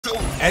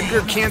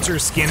EDGAR Cancer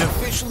skin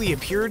officially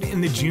appeared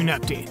in the June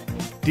update.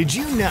 Did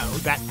you know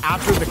that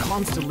after the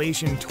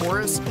constellation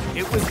Taurus,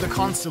 it was the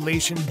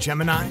constellation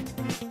Gemini?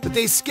 But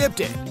they skipped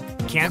it.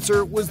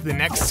 Cancer was the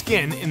next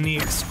skin in the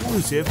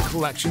exclusive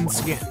collection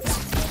skins.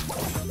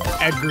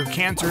 EDGAR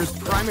Cancer's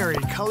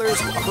primary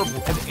colors are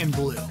purple and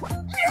blue.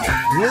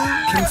 Blue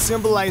can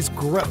symbolize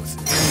growth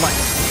and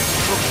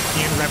life.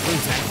 Purple can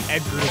represent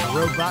EDGAR's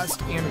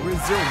robust and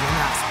resilient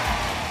aspect.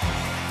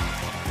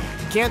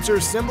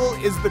 Cancer's symbol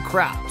is the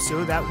crab,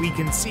 so that we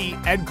can see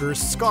EDGAR's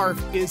scarf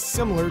is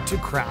similar to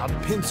crab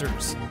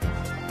pincers.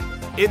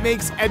 It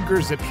makes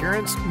EDGAR's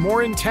appearance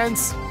more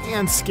intense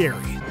and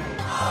scary.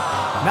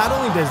 Not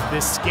only does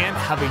this skin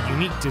have a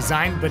unique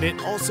design, but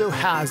it also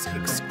has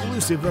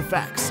exclusive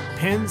effects,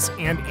 pins,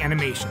 and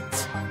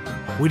animations.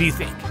 What do you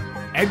think?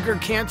 EDGAR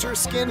Cancer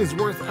skin is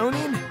worth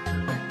owning?